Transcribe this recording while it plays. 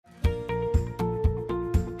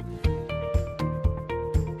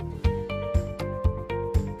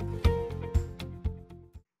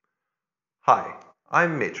Hi,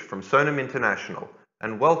 I'm Mitch from Sonam International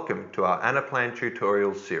and welcome to our Anaplan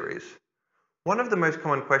tutorials series. One of the most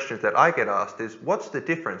common questions that I get asked is what's the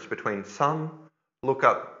difference between sum,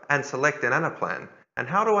 lookup and select in Anaplan, and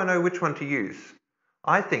how do I know which one to use?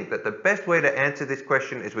 I think that the best way to answer this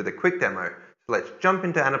question is with a quick demo, so let's jump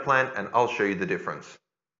into Anaplan and I'll show you the difference.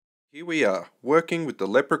 Here we are, working with the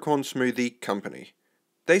Leprechaun Smoothie Company.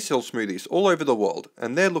 They sell smoothies all over the world,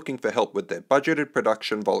 and they're looking for help with their budgeted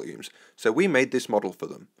production volumes, so we made this model for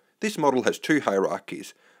them. This model has two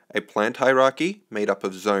hierarchies, a plant hierarchy made up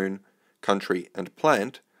of zone, country, and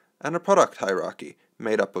plant, and a product hierarchy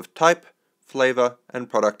made up of type, flavor, and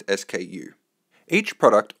product SKU. Each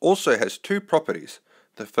product also has two properties,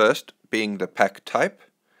 the first being the pack type,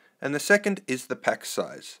 and the second is the pack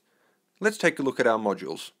size. Let's take a look at our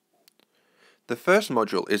modules. The first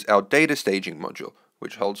module is our data staging module,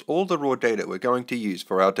 which holds all the raw data we're going to use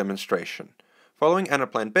for our demonstration. Following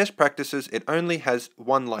Anaplan best practices, it only has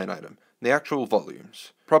one line item, the actual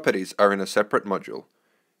volumes. Properties are in a separate module.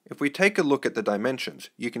 If we take a look at the dimensions,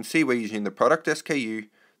 you can see we're using the product SKU,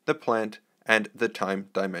 the plant, and the time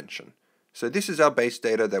dimension. So this is our base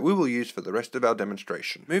data that we will use for the rest of our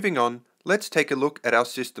demonstration. Moving on, let's take a look at our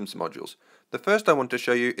systems modules. The first I want to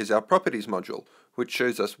show you is our properties module, which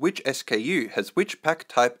shows us which SKU has which pack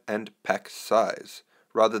type and pack size,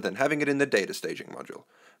 rather than having it in the data staging module.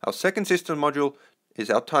 Our second system module is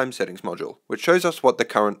our time settings module, which shows us what the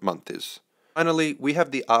current month is. Finally, we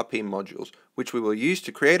have the RP modules, which we will use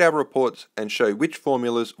to create our reports and show which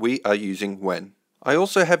formulas we are using when. I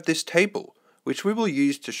also have this table, which we will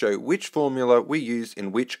use to show which formula we use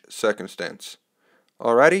in which circumstance.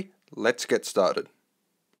 Alrighty, let's get started.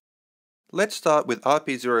 Let's start with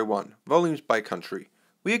RP01, volumes by country.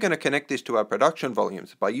 We are going to connect this to our production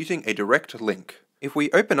volumes by using a direct link. If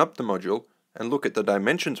we open up the module and look at the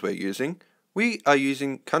dimensions we're using, we are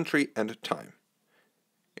using country and time.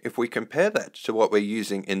 If we compare that to what we're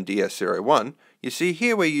using in DS01, you see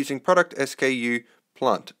here we're using product SKU,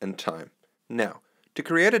 plant, and time. Now, to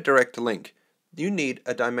create a direct link, you need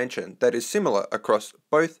a dimension that is similar across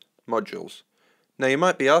both modules. Now you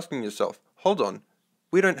might be asking yourself, hold on,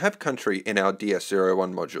 we don't have country in our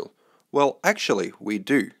DS01 module. Well, actually we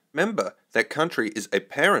do. Remember that country is a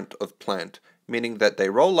parent of plant, meaning that they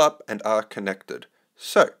roll up and are connected.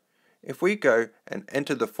 So, if we go and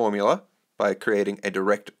enter the formula by creating a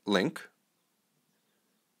direct link,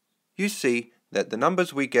 you see that the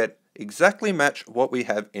numbers we get exactly match what we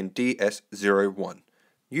have in DS01.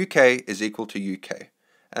 UK is equal to UK,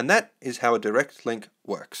 and that is how a direct link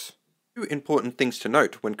works. Two important things to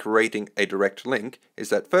note when creating a direct link is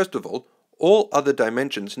that first of all other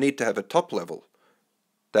dimensions need to have a top level,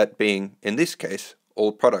 that being, in this case,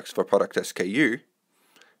 all products for product SKU,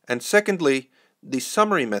 and secondly, the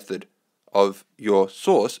summary method of your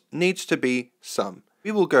source needs to be sum.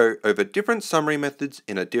 We will go over different summary methods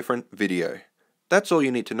in a different video. That's all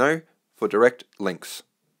you need to know for direct links.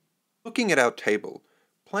 Looking at our table,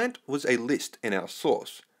 plant was a list in our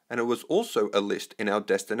source, and it was also a list in our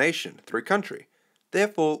destination through country.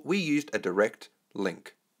 Therefore, we used a direct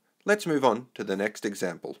link. Let's move on to the next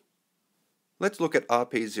example. Let's look at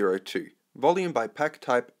RP02, volume by pack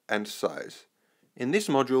type and size. In this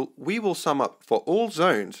module, we will sum up for all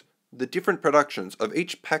zones the different productions of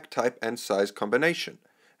each pack type and size combination,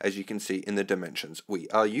 as you can see in the dimensions we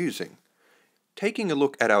are using. Taking a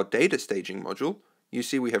look at our data staging module, you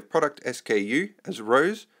see we have product SKU as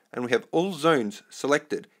rows, and we have all zones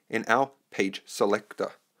selected in our page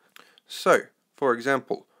selector. So, for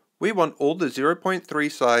example, we want all the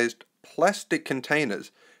 0.3 sized plastic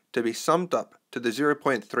containers to be summed up to the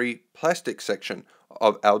 0.3 plastic section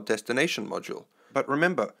of our destination module. But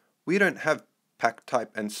remember, we don't have pack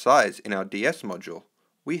type and size in our DS module.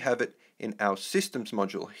 We have it in our systems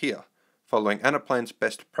module here, following Anaplan's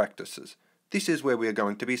best practices. This is where we are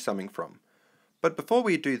going to be summing from. But before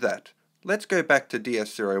we do that, let's go back to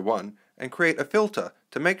DS01 and create a filter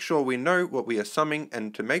to make sure we know what we are summing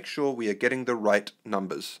and to make sure we are getting the right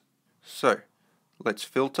numbers. So, let's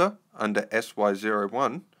filter under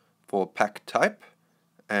SY01 for pack type,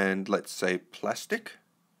 and let's say plastic.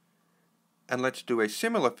 And let's do a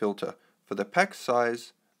similar filter for the pack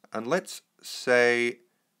size, and let's say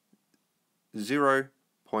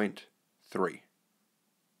 0.3.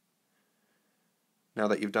 Now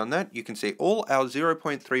that you've done that, you can see all our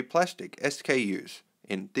 0.3 plastic SKUs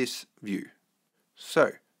in this view.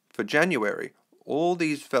 So, for January, all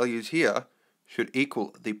these values here should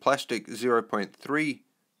equal the plastic 0.3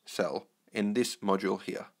 cell in this module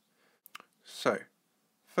here. So,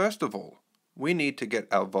 first of all, we need to get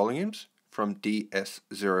our volumes from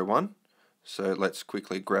DS01. So let's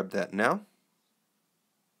quickly grab that now.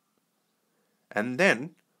 And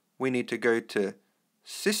then we need to go to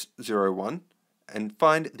sys01 and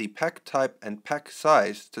find the pack type and pack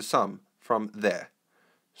size to sum from there.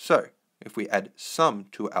 So if we add sum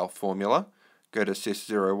to our formula, go to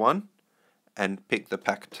sys01 and pick the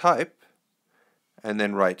pack type, and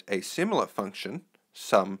then write a similar function,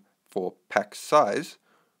 sum for pack size,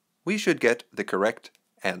 we should get the correct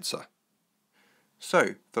answer.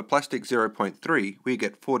 So for plastic 0.3 we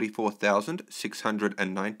get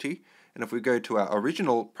 44,690, and if we go to our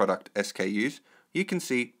original product SKUs, you can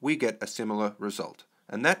see we get a similar result,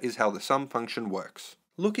 and that is how the sum function works.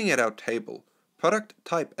 Looking at our table, product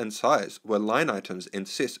type and size were line items in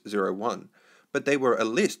sys01, but they were a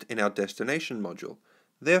list in our destination module.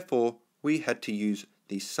 Therefore, we had to use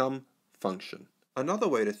the sum function. Another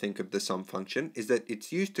way to think of the sum function is that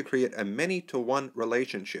it's used to create a many-to-one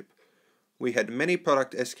relationship. We had many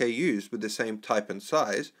product SKUs with the same type and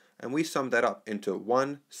size, and we summed that up into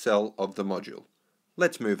one cell of the module.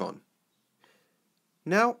 Let's move on.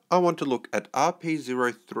 Now I want to look at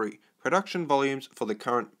RP03, production volumes for the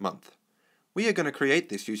current month. We are going to create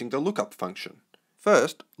this using the lookup function.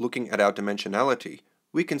 First, looking at our dimensionality,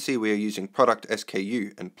 we can see we are using product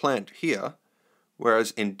SKU and plant here,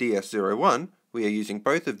 whereas in DS01 we are using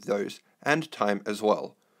both of those and time as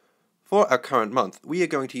well. For our current month, we are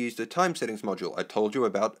going to use the time settings module I told you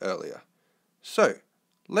about earlier. So,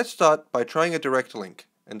 let's start by trying a direct link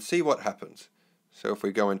and see what happens. So if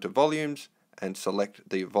we go into volumes and select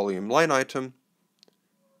the volume line item,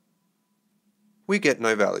 we get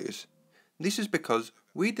no values. This is because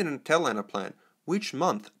we didn't tell Anaplan which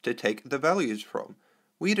month to take the values from.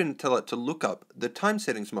 We didn't tell it to look up the time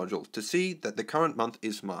settings module to see that the current month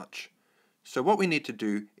is March. So what we need to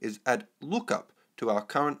do is add lookup to our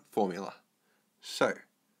current formula. So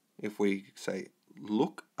if we say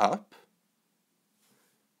look up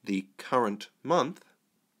the current month,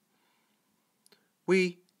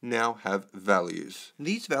 we now have values.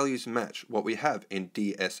 These values match what we have in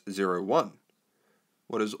DS01.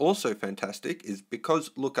 What is also fantastic is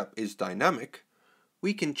because lookup is dynamic,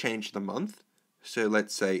 we can change the month. So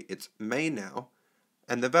let's say it's May now,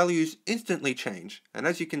 and the values instantly change, and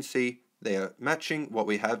as you can see, they are matching what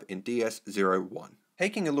we have in DS01.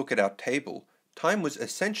 Taking a look at our table, time was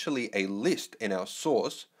essentially a list in our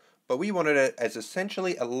source, but we wanted it as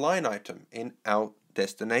essentially a line item in our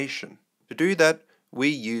destination. To do that, we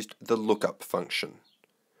used the lookup function.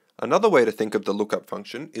 Another way to think of the lookup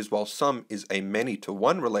function is while sum is a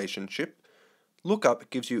many-to-one relationship, lookup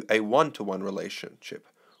gives you a one-to-one relationship.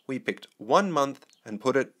 We picked one month and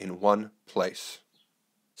put it in one place.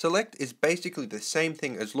 Select is basically the same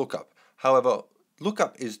thing as lookup. However,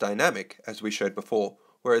 lookup is dynamic, as we showed before,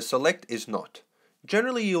 whereas select is not.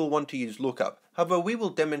 Generally you'll want to use lookup, however we will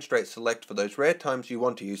demonstrate select for those rare times you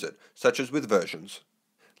want to use it, such as with versions.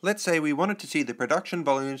 Let's say we wanted to see the production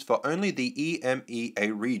volumes for only the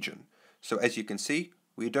EMEA region. So as you can see,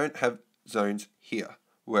 we don't have zones here,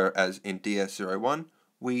 whereas in DS01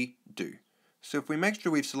 we do. So if we make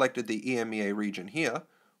sure we've selected the EMEA region here,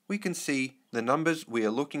 we can see the numbers we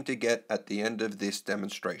are looking to get at the end of this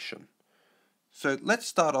demonstration. So let's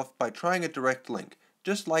start off by trying a direct link,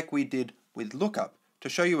 just like we did with lookup, to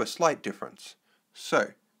show you a slight difference.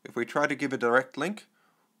 So if we try to give a direct link,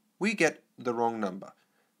 we get the wrong number.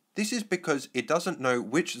 This is because it doesn't know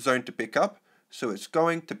which zone to pick up, so it's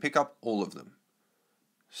going to pick up all of them.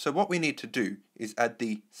 So what we need to do is add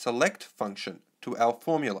the select function to our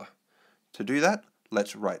formula. To do that,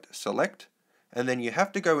 let's write select, and then you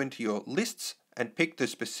have to go into your lists and pick the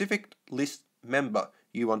specific list member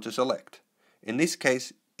you want to select. In this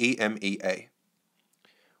case, EMEA.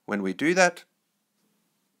 When we do that,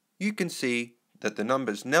 you can see that the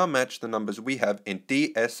numbers now match the numbers we have in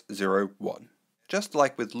DS01. Just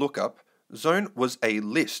like with lookup, zone was a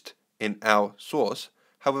list in our source,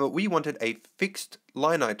 however we wanted a fixed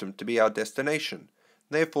line item to be our destination,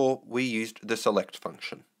 therefore we used the select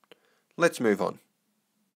function. Let's move on.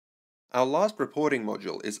 Our last reporting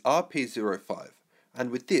module is RP05,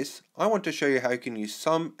 and with this I want to show you how you can use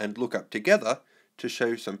sum and lookup together to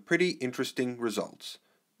show some pretty interesting results.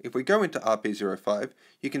 If we go into RP05,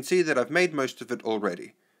 you can see that I've made most of it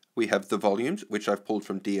already. We have the volumes, which I've pulled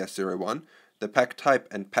from DS01, the pack type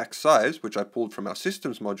and pack size, which I pulled from our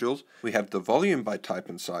systems modules. We have the volume by type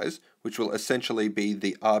and size, which will essentially be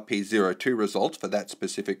the RP02 results for that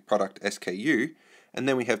specific product SKU. And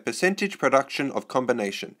then we have percentage production of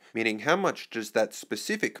combination, meaning how much does that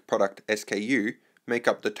specific product SKU make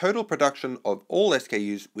up the total production of all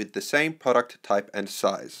SKUs with the same product type and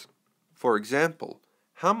size. For example,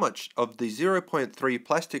 how much of the 0.3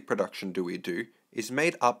 plastic production do we do is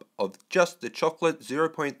made up of just the chocolate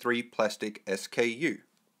 0.3 plastic SKU.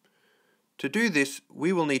 To do this,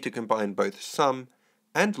 we will need to combine both sum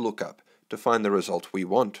and lookup to find the result we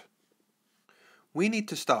want. We need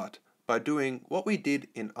to start by doing what we did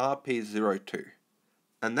in RP02,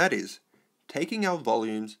 and that is taking our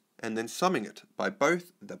volumes and then summing it by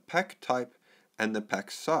both the pack type and the pack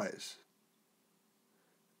size.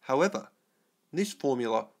 However, this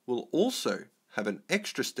formula will also have an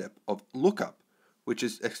extra step of lookup, which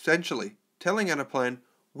is essentially telling Anaplan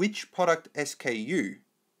which product SKU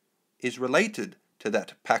is related to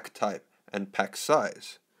that pack type and pack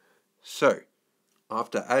size. So,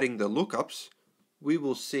 after adding the lookups, we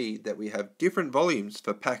will see that we have different volumes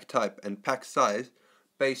for pack type and pack size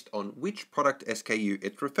based on which product SKU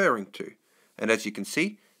it's referring to. And as you can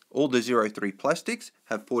see, all the 03 plastics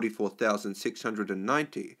have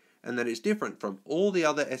 44,690, and that is different from all the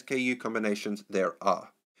other SKU combinations there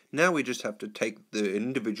are. Now we just have to take the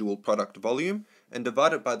individual product volume and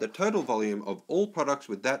divide it by the total volume of all products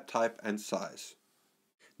with that type and size.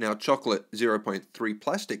 Now chocolate 0.3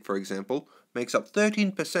 plastic, for example, makes up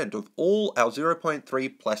 13% of all our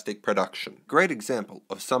 0.3 plastic production. Great example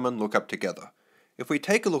of sum and lookup together. If we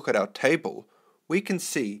take a look at our table, we can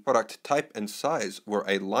see product type and size were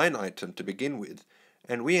a line item to begin with,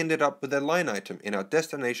 and we ended up with a line item in our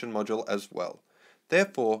destination module as well.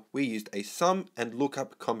 Therefore, we used a sum and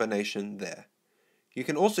lookup combination there. You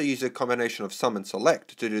can also use a combination of sum and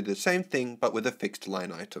select to do the same thing but with a fixed line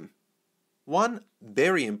item. One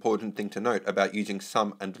very important thing to note about using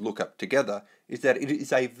sum and lookup together is that it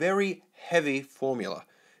is a very heavy formula,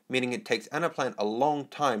 meaning it takes Anaplan a long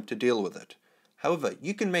time to deal with it. However,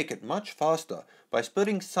 you can make it much faster by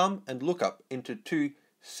splitting sum and lookup into two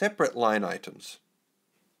separate line items.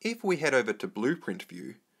 If we head over to Blueprint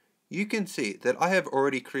View, you can see that I have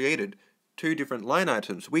already created two different line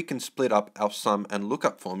items we can split up our sum and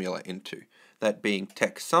lookup formula into, that being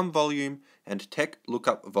tech sum volume and tech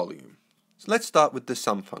lookup volume. So let's start with the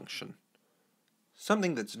sum function.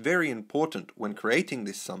 Something that's very important when creating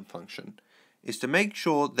this sum function is to make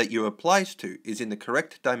sure that your applies to is in the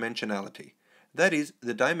correct dimensionality. That is,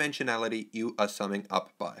 the dimensionality you are summing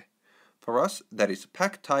up by. For us, that is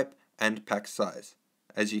pack type and pack size,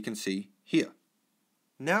 as you can see here.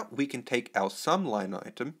 Now we can take our sum line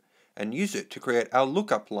item and use it to create our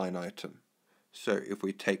lookup line item. So if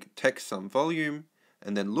we take tech sum volume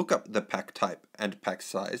and then look up the pack type and pack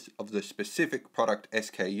size of the specific product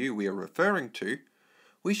SKU we are referring to,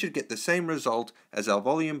 we should get the same result as our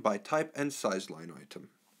volume by type and size line item.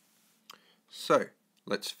 So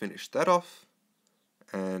let's finish that off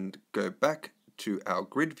and go back to our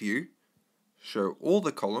grid view, show all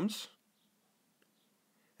the columns,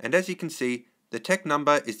 and as you can see, the tech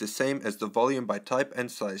number is the same as the volume by type and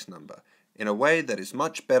size number, in a way that is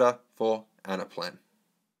much better for Anaplan.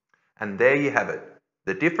 And there you have it,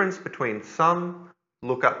 the difference between sum,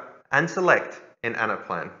 lookup, and select in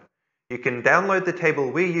Anaplan. You can download the table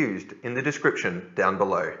we used in the description down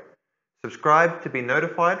below. Subscribe to be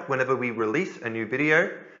notified whenever we release a new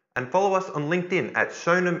video, and follow us on LinkedIn at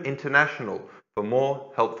Sonam International for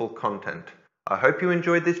more helpful content. I hope you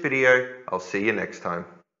enjoyed this video. I'll see you next time.